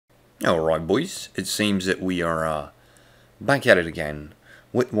Alright boys, it seems that we are back at it again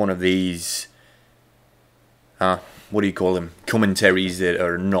with one of these, what do you call them, commentaries that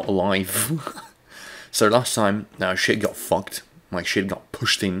are not live. So last time, shit got fucked, my shit got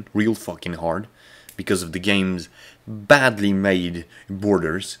pushed in real fucking hard because of the game's badly made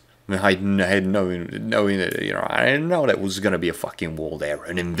borders. I had knowing that, I didn't know that was gonna be a fucking wall there,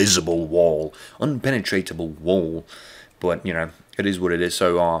 an invisible wall, unpenetratable wall. But it is what it is.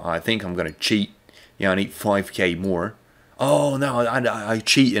 So I think I'm gonna cheat. I need 5k more. Oh no, I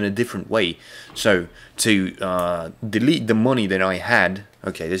cheat in a different way. So to delete the money that I had.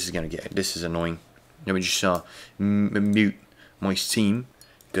 Okay, this is annoying. Let me just mute my Steam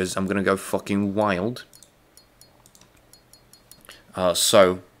because I'm gonna go fucking wild. I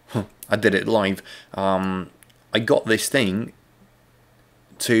did it live. I got this thing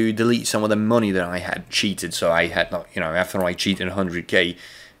to delete some of the money that I had cheated. So I had, after I cheated 100k,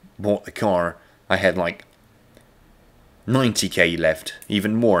 bought the car, I had like 90k left,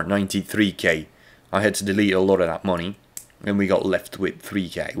 even more, 93k. I had to delete a lot of that money, and we got left with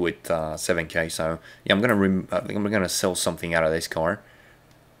 3k, with 7k. So yeah, I think I'm gonna sell something out of this car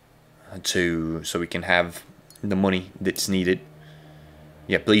so we can have the money that's needed.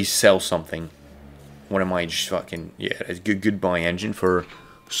 Yeah, please sell something. What am I just fucking... Yeah, it's goodbye engine for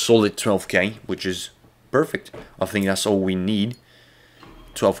solid 12k, which is perfect. I think that's all we need.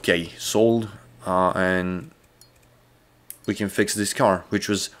 12k sold, and we can fix this car, which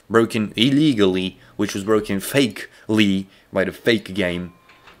was broken illegally, which was broken fakely by the fake game.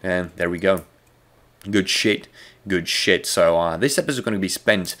 And there we go. Good shit. Good shit. So this episode is going to be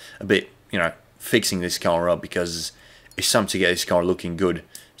spent a bit, fixing this car up, because it's time to get this car looking good.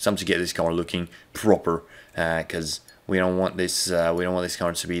 It's time to get this car looking proper, because we don't want this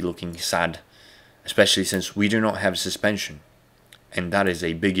car to be looking sad, especially since we do not have suspension, and that is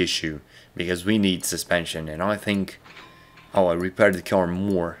a big issue because we need suspension. And I think, oh, I repaired the car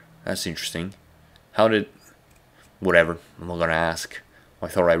more. That's interesting. How did? Whatever. I'm not gonna ask. I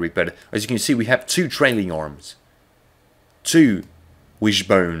thought I repaired it. As you can see, we have 2 trailing arms, 2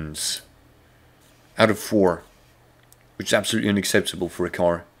 wishbones out of 4. Which is absolutely unacceptable for a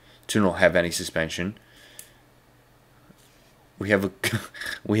car to not have any suspension. We have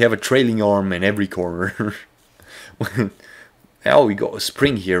a trailing arm in every corner. Oh, we got a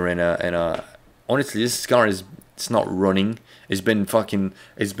spring here and a. Honestly, this car it's not running. It's been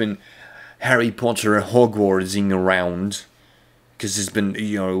Harry Potter Hogwartsing around. Because it's been,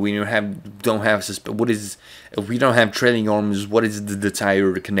 we don't have if we don't have trailing arms, what is the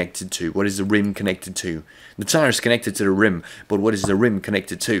tire connected to? What is the rim connected to? The tire is connected to the rim, but what is the rim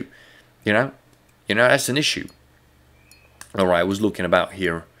connected to? That's an issue. Alright, I was looking about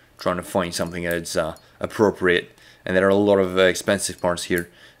here, trying to find something that's appropriate, and there are a lot of expensive parts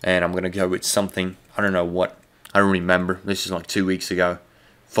here, and I'm gonna go with something, I don't know what, I don't remember, this is like 2 weeks ago.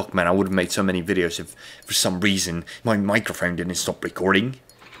 Fuck man, I would have made so many videos if for some reason my microphone didn't stop recording.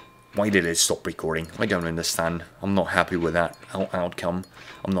 Why did it stop recording? I don't understand. I'm not happy with that outcome.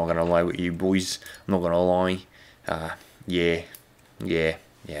 I'm not gonna lie with you boys. I'm not gonna lie. Yeah.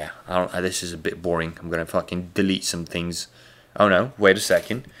 This is a bit boring. I'm gonna fucking delete some things. Oh no, wait a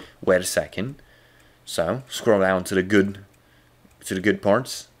second. So, scroll down to the good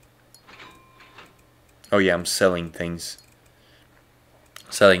parts. Oh yeah, I'm selling things.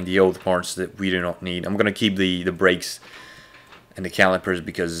 Selling the old parts that we do not need. I'm gonna keep the brakes and the calipers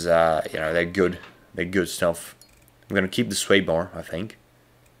because they're good. They're good stuff. I'm gonna keep the sway bar, I think.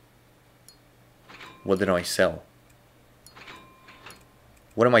 What did I sell?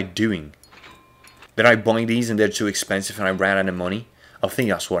 What am I doing? Did I buy these and they're too expensive and I ran out of money? I think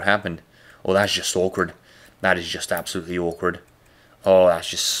that's what happened. Oh, that's just awkward. That is just absolutely awkward. Oh, that's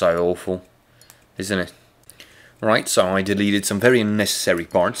just so awful, isn't it? Right, so I deleted some very unnecessary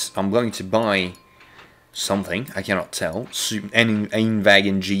parts. I'm going to buy something, I cannot tell.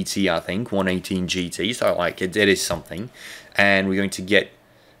 Einwagen GT, I think, 118 GT, so like it is something. And we're going to get,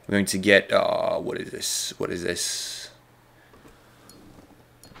 what is this?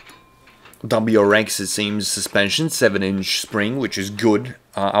 WRX, it seems, suspension, 7-inch spring, which is good.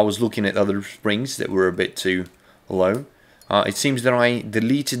 I was looking at other springs that were a bit too low. It seems that I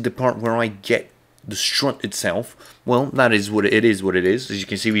deleted the part where I get the strut itself. Well, that is what it is. As you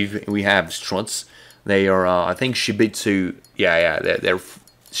can see, we have struts. They are, I think, Shibitsu. Yeah, they're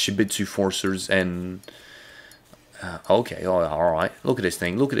Shibitsu forcers and. Okay, all right. Look at this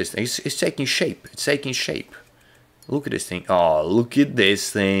thing. It's taking shape. Look at this thing. Oh, look at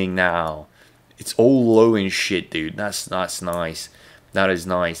this thing now. It's all low and shit, dude. That's nice. That is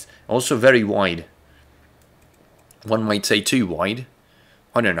nice. Also very wide. One might say too wide.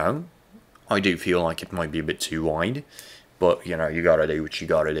 I don't know. I do feel like it might be a bit too wide, but you know, you gotta do what you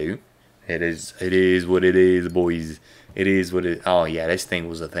gotta do. It is what it is, boys. It is what it. Oh yeah, this thing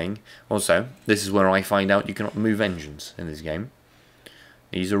was a thing. Also, this is where I find out you cannot move engines in this game.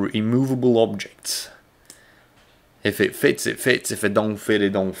 These are immovable objects. If it fits, it fits. If it don't fit,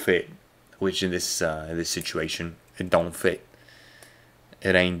 it don't fit. Which in this situation, it don't fit.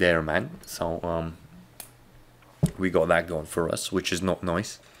 It ain't there, man. So we got that going for us, which is not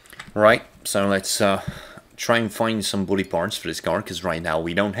nice. Right, so let's try and find some body parts for this car, because right now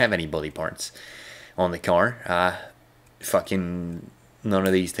we don't have any body parts on the car. Fucking none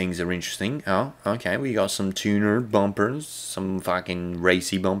of these things are interesting. Oh, okay, we got some tuner bumpers, some fucking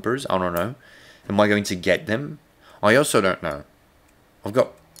racy bumpers. I don't know. Am I going to get them? I also don't know. I've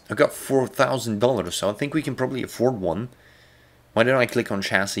got $4,000 or so. I think we can probably afford one. Why did I click on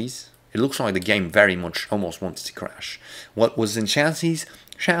chassis? It looks like the game very much almost wants to crash. What was in chassis?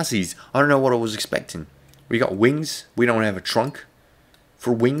 Chassis. I don't know what I was expecting. We got wings. We don't have a trunk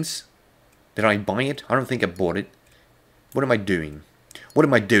for wings. Did I buy it? I don't think I bought it. What am I doing? What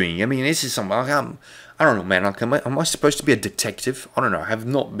am I doing? I mean, this is something. I don't know, man. Am I supposed to be a detective? I don't know. I have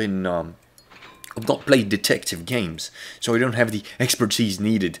not been. I've not played detective games, so I don't have the expertise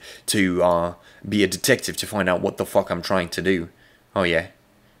needed to be a detective to find out what the fuck I'm trying to do. Oh yeah.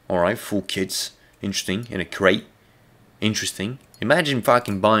 Alright, full kits. Interesting. In a crate. Interesting. Imagine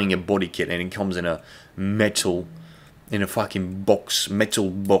fucking buying a body kit and it comes in a metal, in a fucking box, metal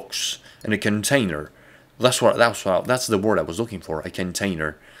box, in a container. That's the word I was looking for, a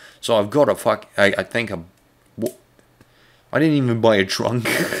container. So I've got a I think I didn't even buy a trunk.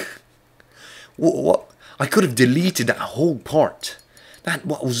 What? I could have deleted that whole part. That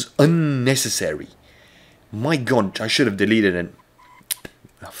was unnecessary. My god, I should have deleted it.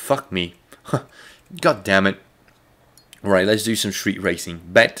 Oh, fuck me. God damn it. Right, let's do some street racing.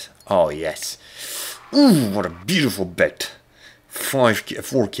 Bet. Oh, yes. Ooh, what a beautiful bet.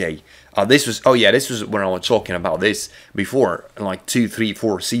 4K. This was when I was talking about this before, like 2, 3,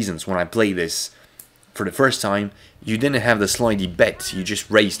 4 seasons when I played this for the first time. You didn't have the slidey bet, you just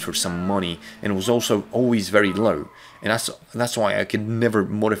raced for some money, and it was also always very low. And that's why I could never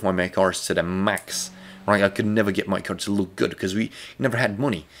modify my cars to the max. Right, I could never get my car to look good because we never had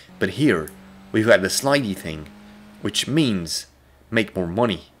money. But here, we've got the slidey thing, which means make more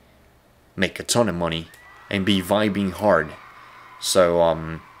money, make a ton of money, and be vibing hard.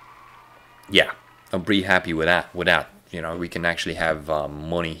 So, yeah, I'm pretty happy with that. You know, we can actually have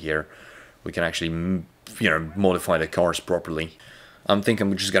money here. We can actually, you know, modify the cars properly. I'm thinking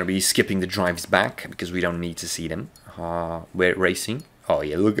we're just gonna be skipping the drives back because we don't need to see them. We're racing. Oh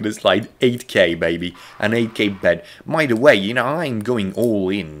yeah, look at this slide, 8K baby, an 8K bet. By the way, you know, I'm going all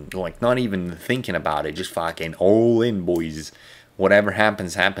in, like not even thinking about it, just fucking all in, boys. Whatever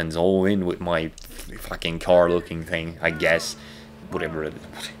happens, happens, all in with my fucking car looking thing, I guess. Whatever it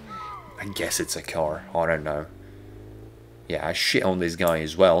is. I guess it's a car, I don't know. Yeah, I shit on this guy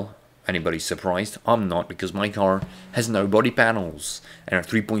as well. Anybody surprised? I'm not, because my car has no body panels and a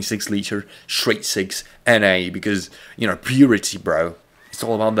 3.6 liter straight 6 NA, because, you know, purity, bro. It's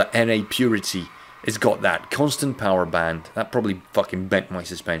all about the NA purity. It's got that constant power band. That probably fucking bent my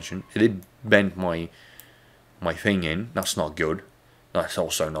suspension. It did bend my thing in. That's not good. That's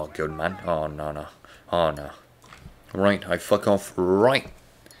also not good, man. Oh, no, no. Oh, no. Right, I fuck off right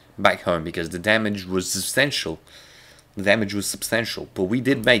back home because the damage was substantial. The damage was substantial, but we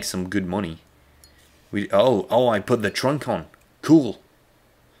did make some good money. Oh, I put the trunk on. Cool.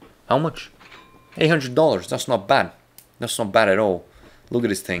 How much? $800. That's not bad. That's not bad at all. Look at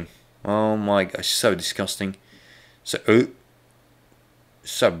this thing. Oh my gosh, so disgusting. So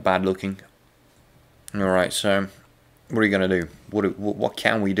bad looking. Alright, so what are you gonna do? What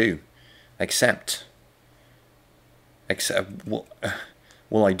can we do? Except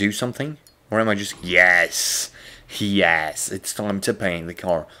will I do something? Or am I just... Yes! Yes, it's time to paint the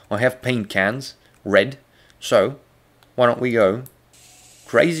car. I have paint cans, red, so why don't we go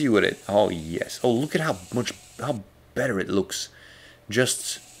crazy with it? Oh yes. Oh, look at how better it looks.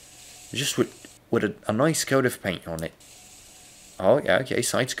 Just with a nice coat of paint on it. Oh yeah, okay,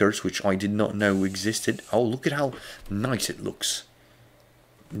 side skirts, which I did not know existed. Oh, look at how nice it looks.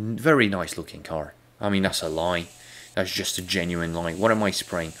 Very nice looking car. I mean, that's a lie. That's just a genuine lie. What am I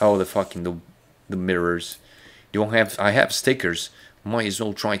spraying? Oh, the mirrors. I have stickers. Might as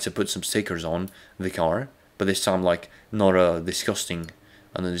well try to put some stickers on the car, but this time like not a disgusting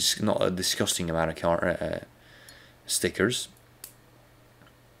amount of car stickers.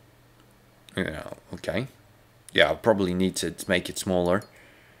 Yeah, okay. Yeah, I'll probably need to make it smaller,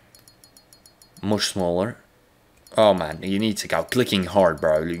 much smaller. Oh man, you need to go clicking hard,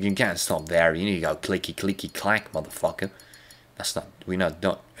 bro. You can't stop there. You need to go clicky, clicky, clack, motherfucker. That's not, we're not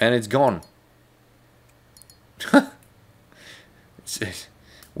done. And it's gone.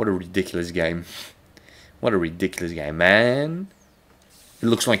 What a ridiculous game. What a ridiculous game, man. It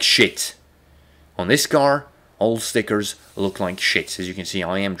looks like shit. On this car, all stickers look like shit. As you can see,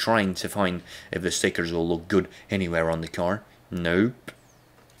 I am trying to find if the stickers will look good anywhere on the car. Nope.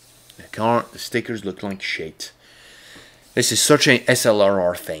 The stickers look like shit. This is such an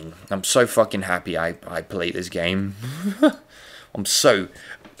SLRR thing. I'm so fucking happy I played this game. I'm so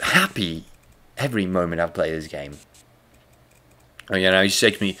happy every moment I play this game. You know,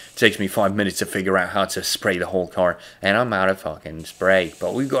 it takes me 5 minutes to figure out how to spray the whole car, and I'm out of fucking spray.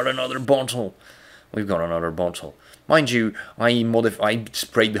 But we've got another bottle. We've got another bottle. Mind you, I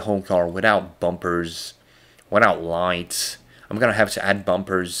sprayed the whole car without bumpers, without lights. I'm gonna have to add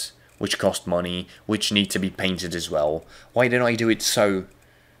bumpers, which cost money, which need to be painted as well. Why did I do it so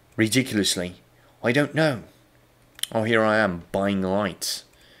ridiculously? I don't know. Oh, here I am buying lights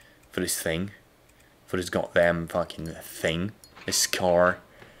for this thing, for this goddamn fucking thing. This car.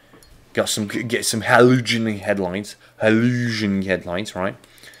 Get some halogen headlights, right?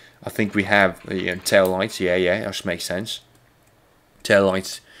 I think we have tail lights. Yeah, that makes sense. Tail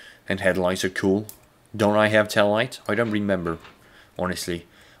lights and headlights are cool. Don't I have tail lights? I don't remember, honestly.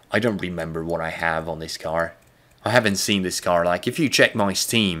 I don't remember what I have on this car. I haven't seen this car. Like, if you check my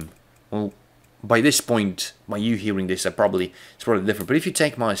Steam, well, by this point, by you hearing this, it's probably different. But if you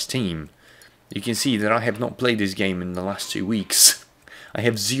take my Steam, you can see that I have not played this game in the last 2 weeks. I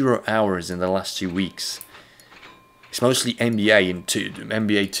have 0 hours in the last 2 weeks. It's mostly NBA and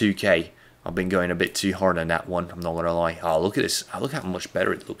NBA 2K. I've been going a bit too hard on that one. I'm not gonna lie. Oh, look at this! Oh, look how much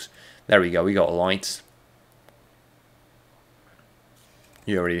better it looks. There we go. We got lights.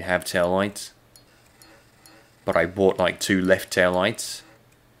 You already have tail lights, but I bought like 2 left tail lights,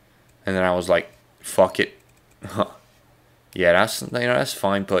 and then I was like, "Fuck it." Yeah, that's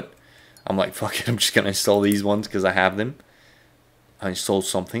fine. But I'm like, "Fuck it." I'm just gonna install these ones because I have them. I installed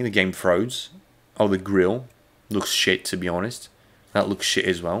something. The game froze. Oh, the grill looks shit, to be honest. That looks shit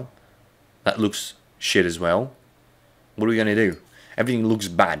as well. That looks shit as well. What are we gonna do? Everything looks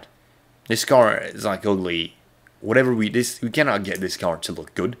bad. This car is like ugly. Whatever we cannot get this car to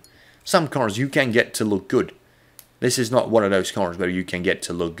look good. Some cars you can get to look good. This is not one of those cars where you can get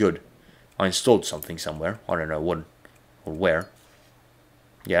to look good. I installed something somewhere. I don't know what or where.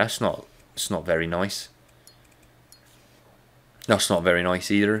 Yeah, it's not very nice. That's not very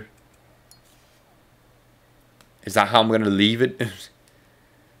nice either. Is that how I'm gonna leave it?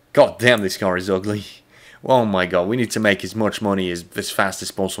 God damn, this car is ugly. Oh my god, we need to make as much money as fast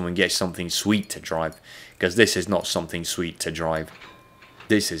as possible and get something sweet to drive. Because this is not something sweet to drive.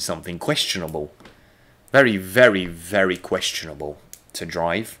 This is something questionable. Very, very, very questionable to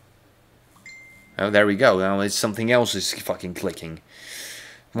drive. Oh, there we go. Now there's something else is fucking clicking.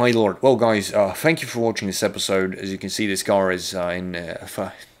 My lord. Well, guys, thank you for watching this episode. As you can see, this car is I don't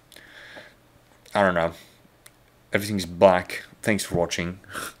know. Everything's black. Thanks for watching.